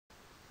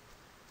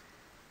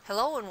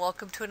Hello and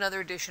welcome to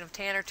another edition of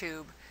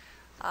TannerTube.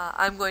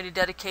 I'm going to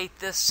dedicate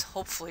this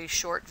hopefully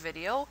short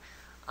video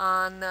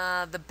on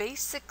the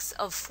basics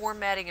of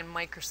formatting in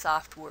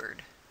Microsoft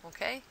Word.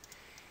 Okay?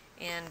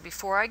 And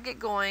before I get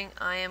going,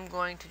 I am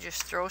going to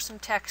just throw some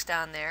text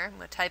on there. I'm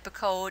going to type a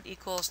code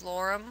equals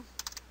lorem,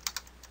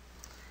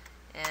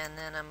 and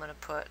then I'm going to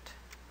put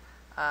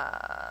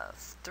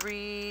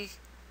 3,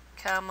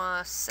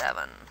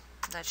 7.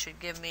 That should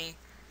give me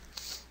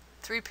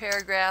 3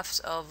 paragraphs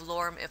of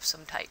lorem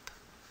ipsum type.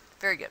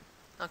 Very good.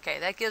 Okay,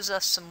 that gives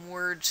us some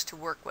words to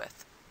work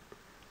with.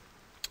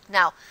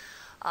 Now,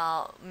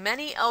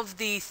 many of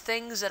the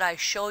things that I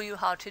show you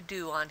how to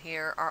do on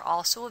here are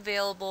also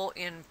available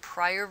in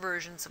prior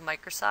versions of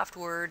Microsoft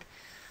Word,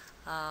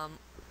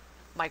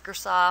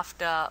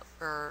 Microsoft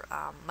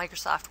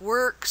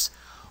Works,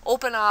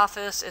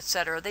 OpenOffice,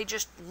 etc. They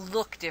just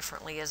look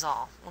differently is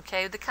all.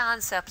 Okay, the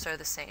concepts are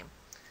the same.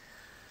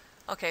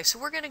 Okay, so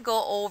we're going to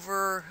go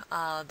over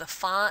the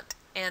font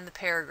and the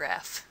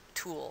paragraph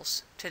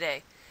tools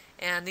today,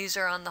 and these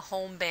are on the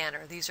home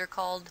banner. These are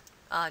called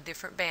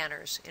different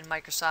banners in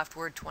Microsoft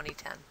Word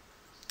 2010.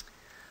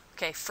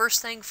 Okay,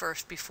 first thing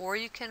first, before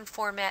you can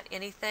format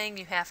anything,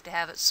 you have to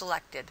have it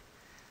selected.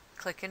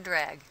 Click and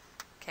drag.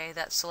 Okay,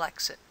 that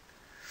selects it.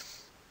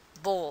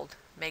 Bold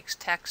makes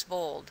text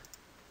bold.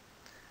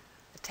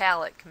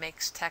 Italic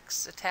makes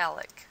text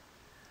italic.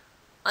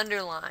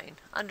 Underline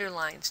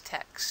underlines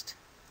text.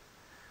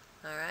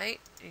 Alright,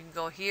 you can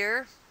go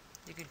here,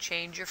 you can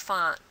change your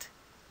font.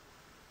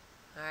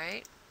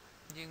 Alright,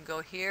 you can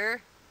go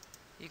here,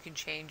 you can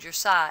change your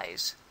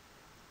size.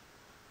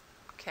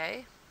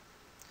 Okay,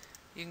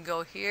 you can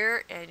go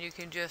here and you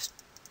can just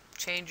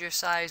change your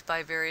size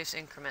by various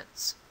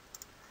increments.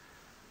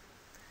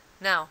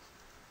 Now,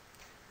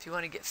 if you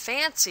want to get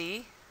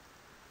fancy,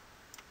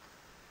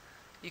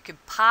 you can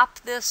pop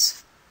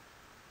this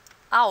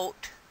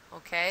out,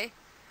 okay,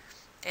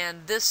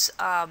 and this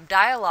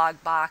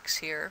dialog box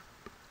here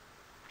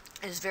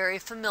is very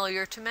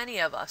familiar to many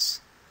of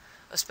us,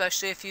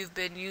 especially if you've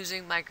been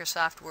using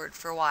Microsoft Word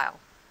for a while.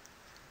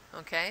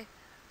 Okay,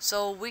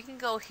 so we can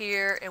go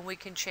here and we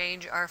can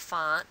change our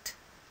font.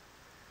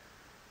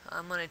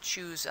 I'm going to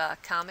choose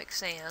Comic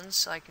Sans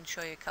so I can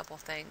show you a couple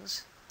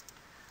things.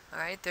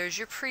 Alright, there's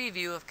your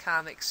preview of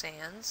Comic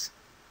Sans,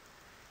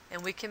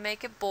 and we can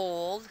make it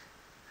bold,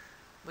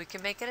 we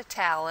can make it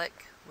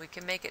italic, we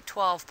can make it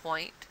 12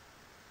 point.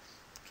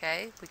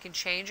 Okay, we can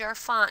change our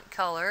font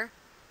color,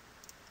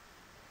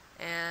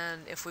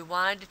 and if we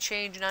wanted to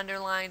change an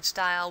underline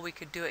style, we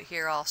could do it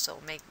here also.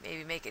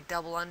 Maybe make it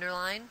double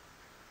underline.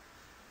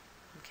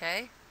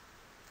 Okay,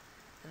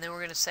 and then we're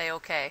going to say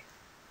OK.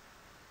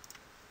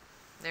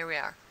 There we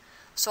are.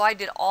 So I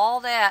did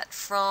all that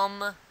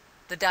from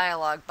the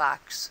dialog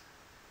box,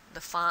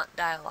 the font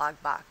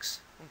dialog box.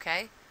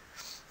 Okay,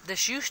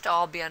 this used to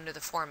all be under the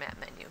format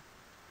menu.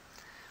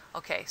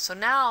 Okay, so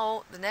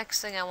now the next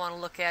thing I want to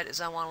look at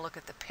is I want to look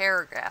at the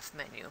paragraph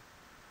menu.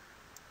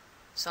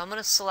 So I'm going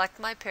to select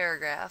my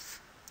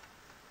paragraph,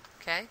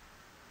 okay,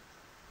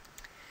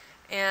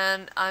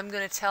 and I'm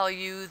going to tell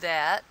you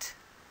that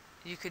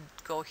you could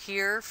go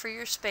here for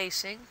your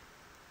spacing,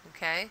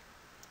 okay.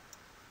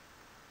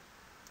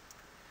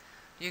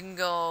 You can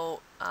go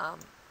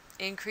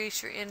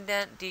increase your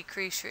indent,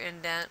 decrease your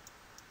indent,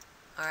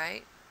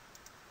 alright.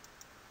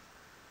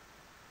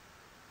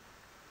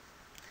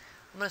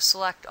 I'm going to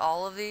select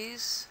all of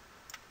these.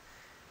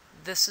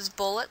 This is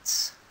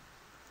bullets,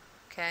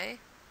 okay.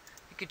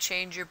 You could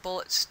change your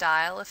bullet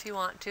style if you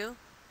want to.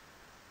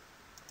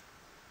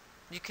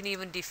 You can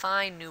even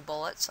define new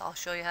bullets. I'll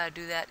show you how to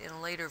do that in a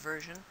later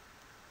version.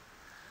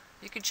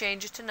 You can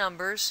change it to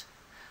numbers.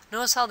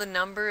 Notice how the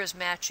number is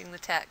matching the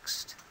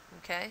text.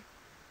 Okay?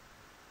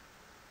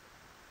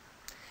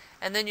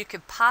 And then you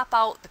can pop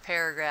out the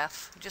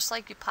paragraph, just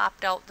like you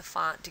popped out the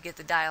font to get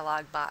the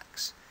dialog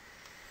box.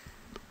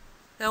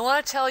 Now I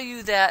want to tell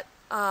you that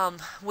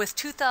with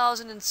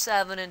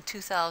 2007 and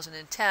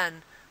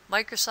 2010,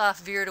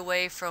 Microsoft veered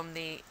away from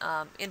the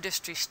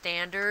industry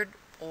standard,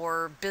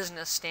 or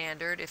business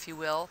standard, if you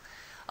will,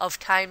 of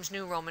Times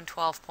New Roman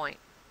 12 point.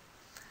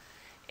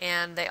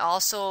 And they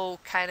also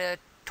kind of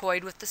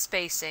toyed with the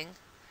spacing.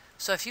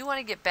 So if you want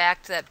to get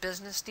back to that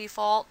business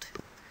default,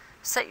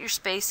 set your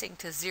spacing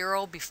to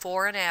 0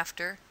 before and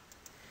after,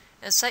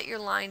 and set your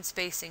line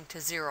spacing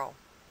to 0.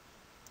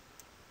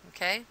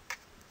 Okay?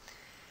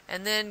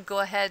 And then go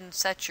ahead and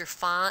set your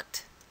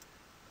font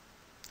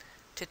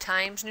to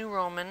Times New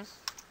Roman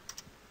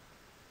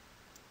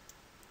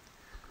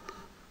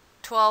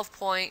 12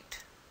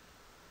 point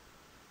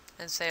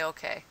and say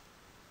OK.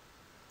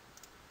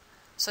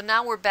 So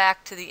now we're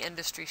back to the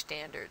industry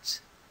standards.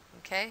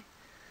 Okay?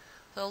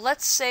 So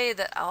let's say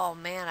that, oh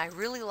man, I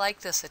really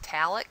like this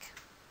italic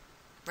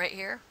right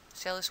here.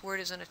 See how this word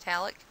is in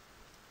italic?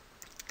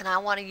 And I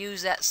want to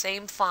use that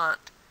same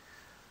font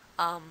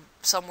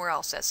somewhere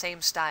else, that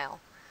same style.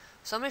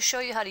 So I'm going to show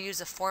you how to use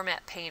the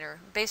Format Painter.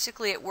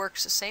 Basically it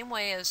works the same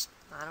way as,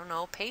 I don't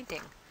know,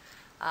 painting.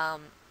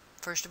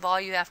 First of all,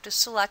 you have to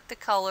select the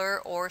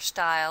color or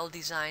style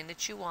design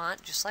that you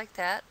want, just like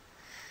that.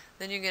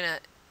 Then you're going to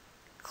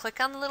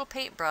click on the little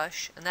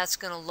paintbrush, and that's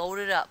going to load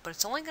it up, but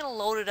it's only going to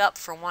load it up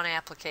for one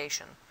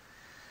application.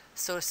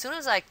 So as soon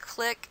as I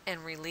click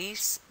and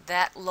release,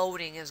 that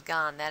loading is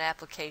gone, that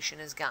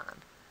application is gone.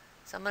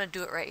 So I'm going to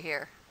do it right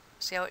here.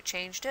 See how it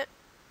changed it?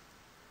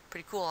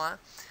 Pretty cool, huh?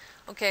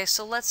 Okay,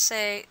 so let's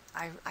say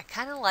I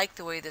kind of like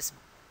the way this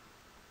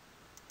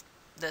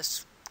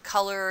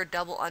color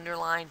double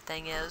underline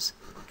thing is.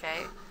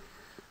 Okay,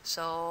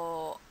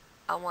 so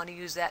I want to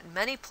use that in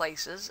many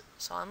places,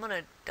 so I'm going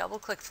to double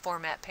click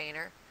Format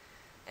Painter,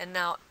 and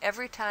now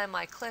every time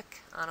I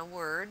click on a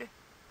word,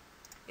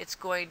 it's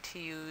going to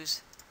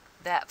use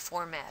that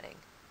formatting.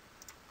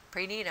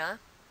 Pretty neat, huh?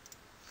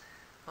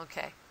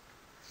 Okay,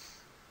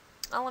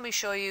 now let me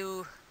show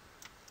you.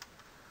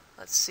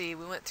 Let's see,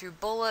 we went through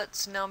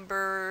bullets,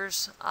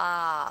 numbers,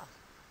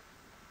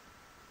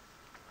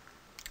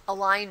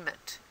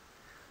 alignment.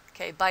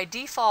 Okay, by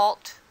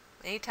default,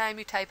 anytime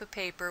you type a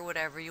paper,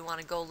 whatever, you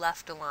want to go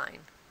left align.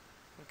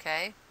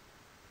 Okay?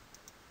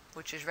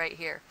 Which is right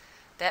here.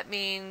 That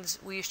means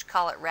we used to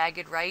call it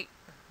ragged right.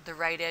 The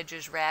right edge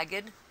is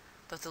ragged,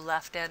 but the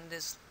left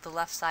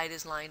side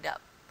is lined up.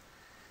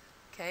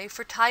 Okay,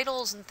 for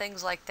titles and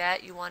things like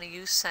that, you want to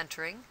use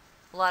centering.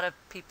 A lot of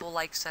people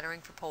like centering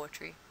for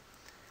poetry.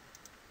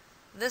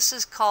 This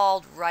is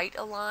called right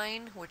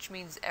align, which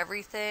means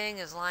everything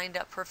is lined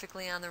up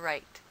perfectly on the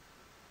right.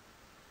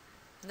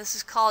 And this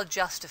is called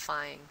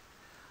justifying.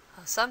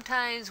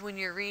 Sometimes when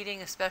you're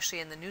reading, especially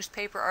in the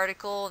newspaper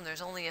article, and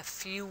there's only a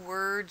few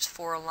words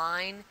for a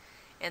line,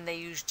 and they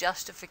use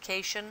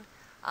justification,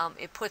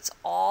 it puts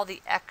all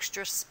the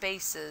extra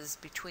spaces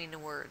between the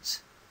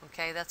words.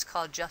 Okay, that's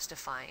called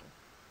justifying.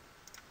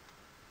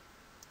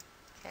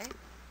 Okay.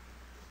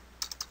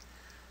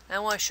 Now I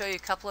want to show you a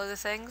couple other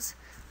things.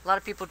 A lot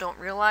of people don't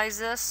realize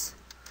this.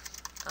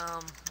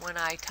 When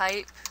I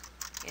type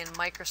in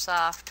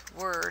Microsoft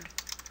Word,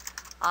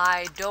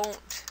 I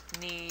don't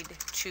need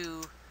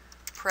to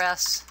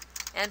press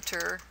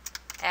enter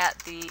at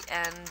the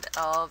end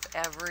of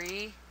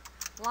every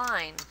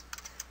line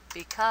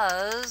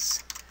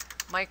because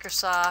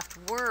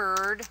Microsoft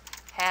Word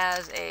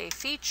has a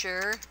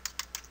feature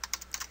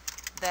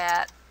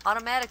that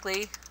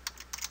automatically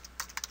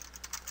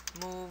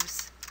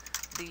moves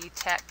the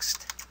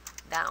text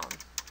down.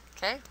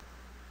 Okay?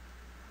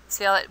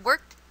 See how it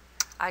worked?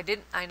 I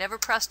never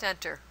pressed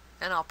enter,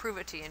 and I'll prove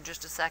it to you in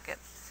just a second.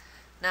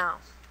 Now,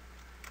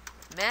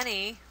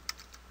 many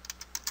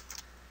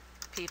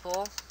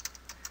people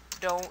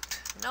don't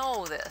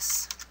know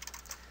this,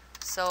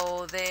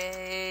 so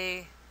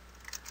they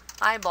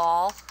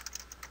eyeball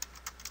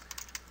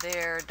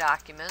their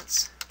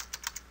documents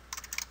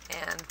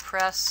and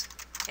press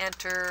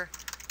enter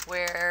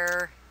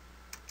where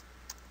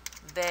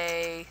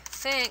they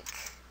think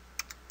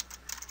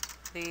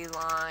the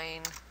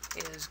line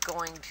is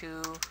going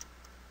to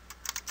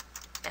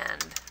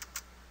end.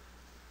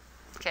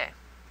 Okay.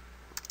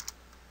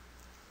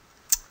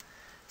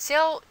 See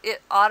how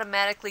it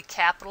automatically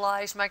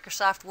capitalized,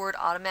 Microsoft Word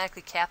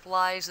automatically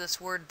capitalized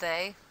this word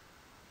they?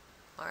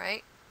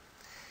 Alright?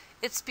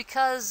 It's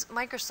because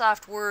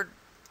Microsoft Word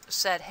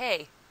said,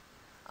 hey,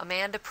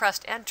 Amanda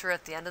pressed enter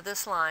at the end of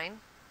this line,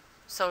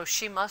 so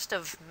she must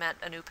have meant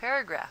a new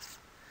paragraph.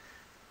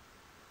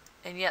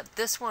 And yet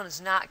this one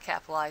is not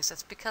capitalized.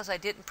 That's because I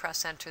didn't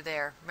press enter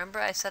there. Remember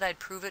I said I'd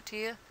prove it to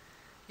you?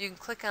 You can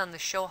click on the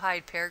show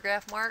hide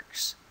paragraph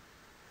marks.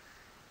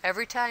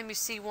 Every time you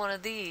see one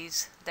of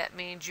these, that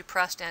means you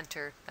pressed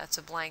enter. That's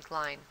a blank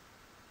line.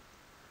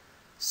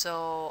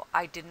 So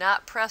I did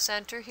not press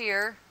enter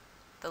here.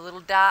 The little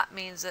dot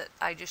means that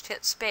I just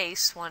hit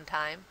space one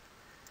time.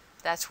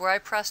 That's where I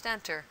pressed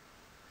enter.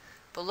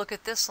 But look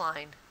at this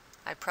line.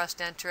 I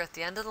pressed enter at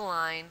the end of the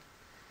line,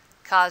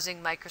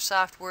 causing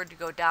Microsoft Word to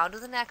go down to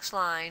the next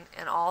line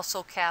and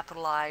also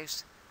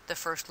capitalize the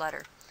first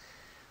letter.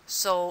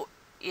 So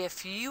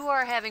if you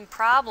are having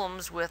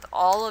problems with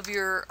all of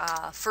your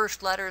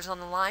first letters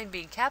on the line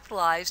being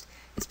capitalized,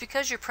 it's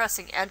because you're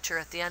pressing enter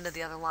at the end of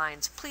the other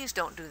lines. Please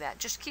don't do that.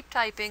 Just keep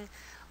typing.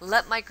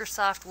 Let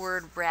Microsoft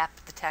Word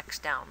wrap the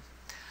text down.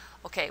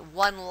 Okay,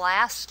 one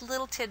last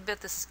little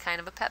tidbit. This is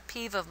kind of a pet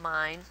peeve of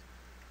mine.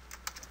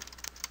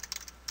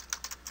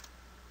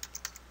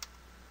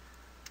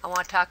 I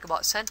want to talk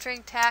about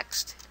centering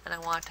text, and I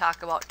want to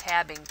talk about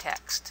tabbing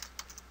text.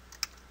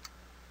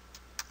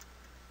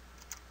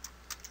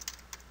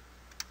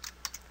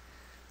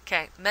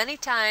 Okay, many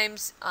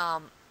times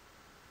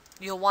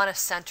you'll want to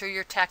center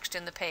your text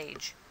in the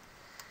page.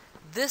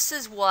 This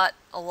is what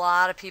a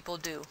lot of people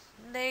do.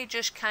 They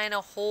just kind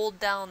of hold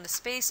down the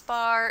space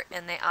bar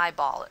and they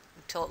eyeball it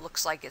until it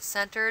looks like it's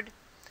centered.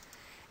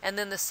 And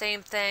then the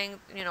same thing,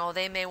 you know,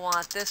 they may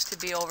want this to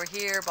be over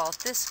here about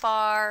this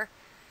far,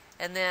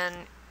 and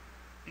then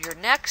your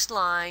next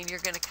line you're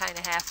going to kind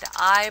of have to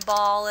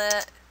eyeball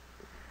it,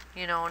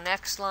 you know,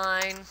 next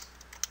line.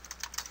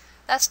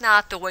 That's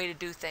not the way to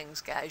do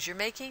things, guys. You're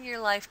making your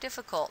life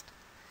difficult.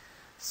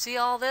 See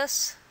all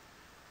this?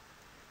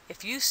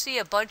 If you see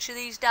a bunch of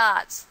these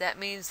dots, that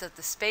means that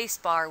the space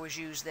bar was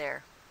used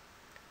there.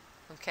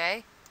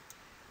 Okay?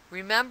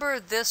 Remember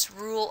this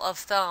rule of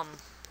thumb.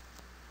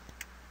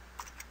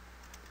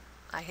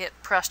 I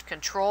pressed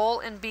Control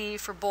and B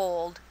for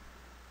bold.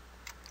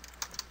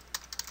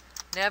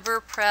 Never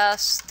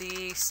press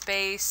the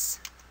space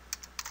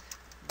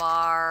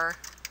bar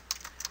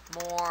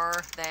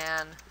more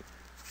than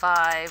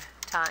 5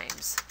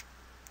 times.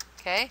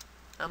 Okay?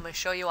 I'm going to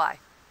show you why.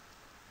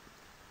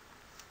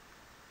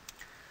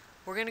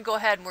 We're going to go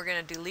ahead and we're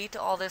going to delete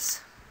all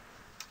this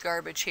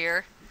garbage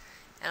here.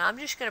 And I'm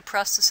just going to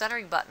press the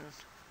centering button.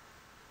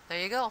 There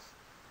you go.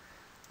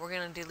 We're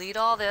going to delete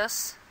all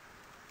this.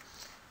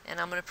 And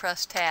I'm going to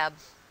press Tab.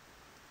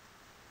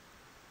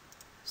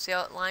 See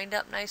how it lined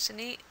up nice and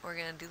neat? We're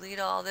going to delete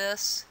all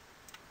this.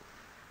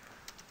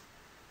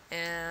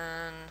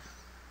 And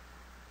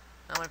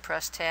I'm going to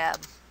press Tab.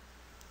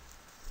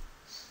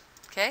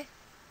 Okay?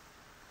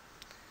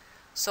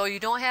 So you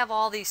don't have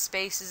all these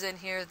spaces in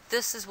here.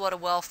 This is what a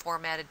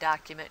well-formatted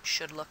document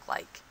should look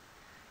like.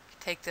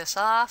 Take this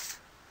off.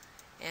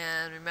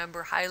 And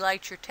remember,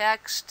 highlight your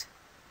text.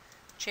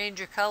 Change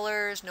your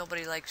colors.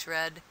 Nobody likes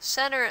red.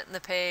 Center it in the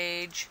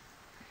page.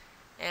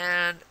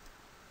 And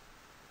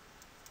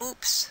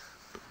oops.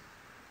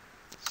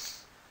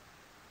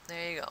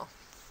 There you go.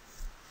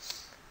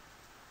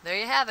 There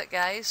you have it,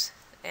 guys.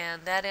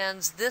 And that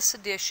ends this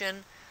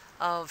edition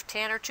of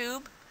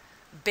TannerTube.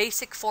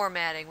 Basic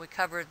formatting. We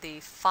covered the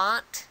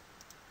font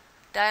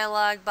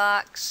dialog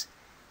box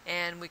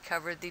and we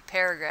covered the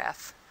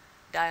paragraph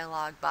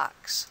dialog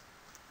box.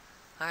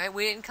 Alright,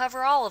 we didn't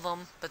cover all of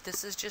them, but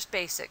this is just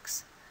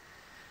basics.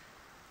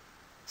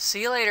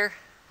 See you later.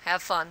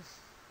 Have fun.